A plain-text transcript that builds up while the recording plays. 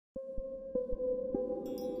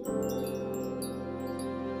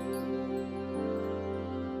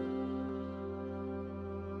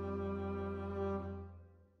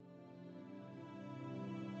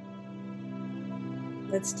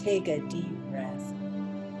Let's take a deep breath.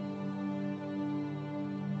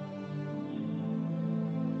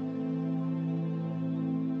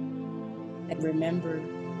 And remember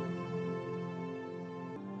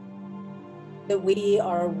that we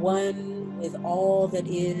are one with all that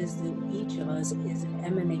is, that each of us is an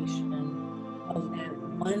emanation of that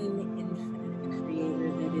one infinite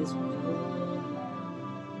creator that is pure,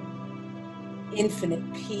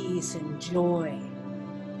 infinite peace and joy.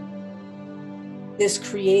 This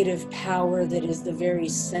creative power that is the very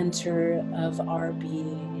center of our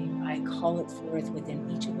being, I call it forth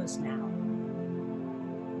within each of us now.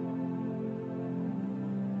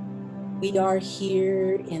 We are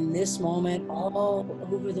here in this moment all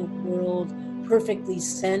over the world, perfectly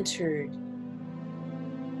centered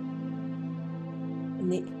in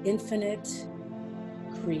the infinite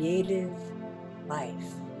creative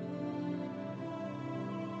life.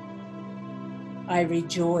 I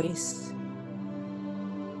rejoice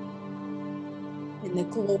in the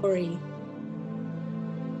glory,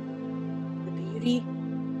 the beauty,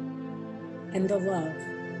 and the love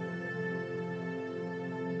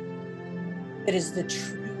that is the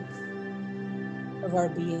truth of our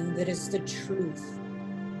being, that is the truth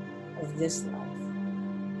of this life.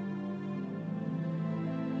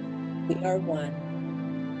 We are one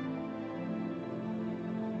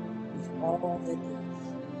with all that is.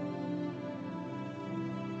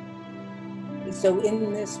 And so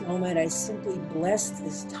in this moment, I simply bless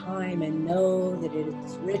this time and know that it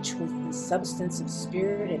is rich with the substance of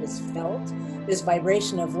spirit. It is felt. This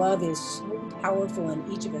vibration of love is so powerful in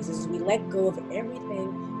each of us as we let go of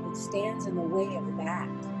everything that stands in the way of that.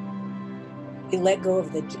 We let go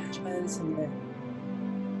of the judgments and the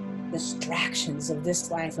distractions of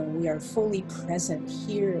this life, and we are fully present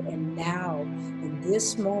here and now in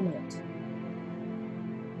this moment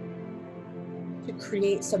to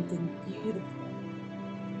create something beautiful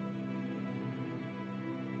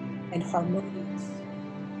and harmonious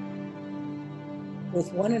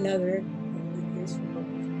with one another and with this world.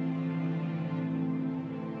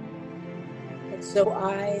 And so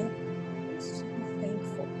I am so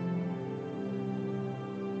thankful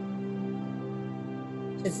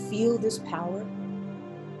to feel this power,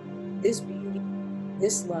 this beauty,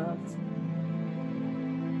 this love,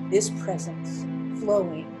 this presence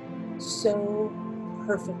flowing so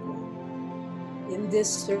perfectly in this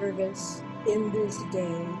service, in this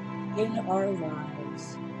day, in our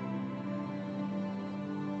lives,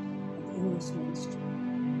 and in this ministry,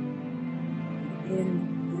 and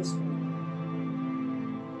in this world.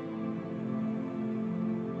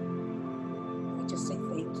 I just say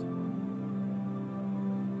thank you.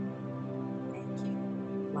 Thank you,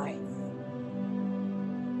 life.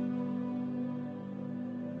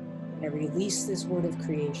 And I release this word of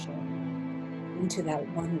creation into that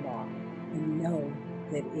one law and know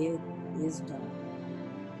that it is done.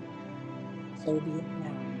 So be it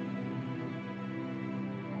now.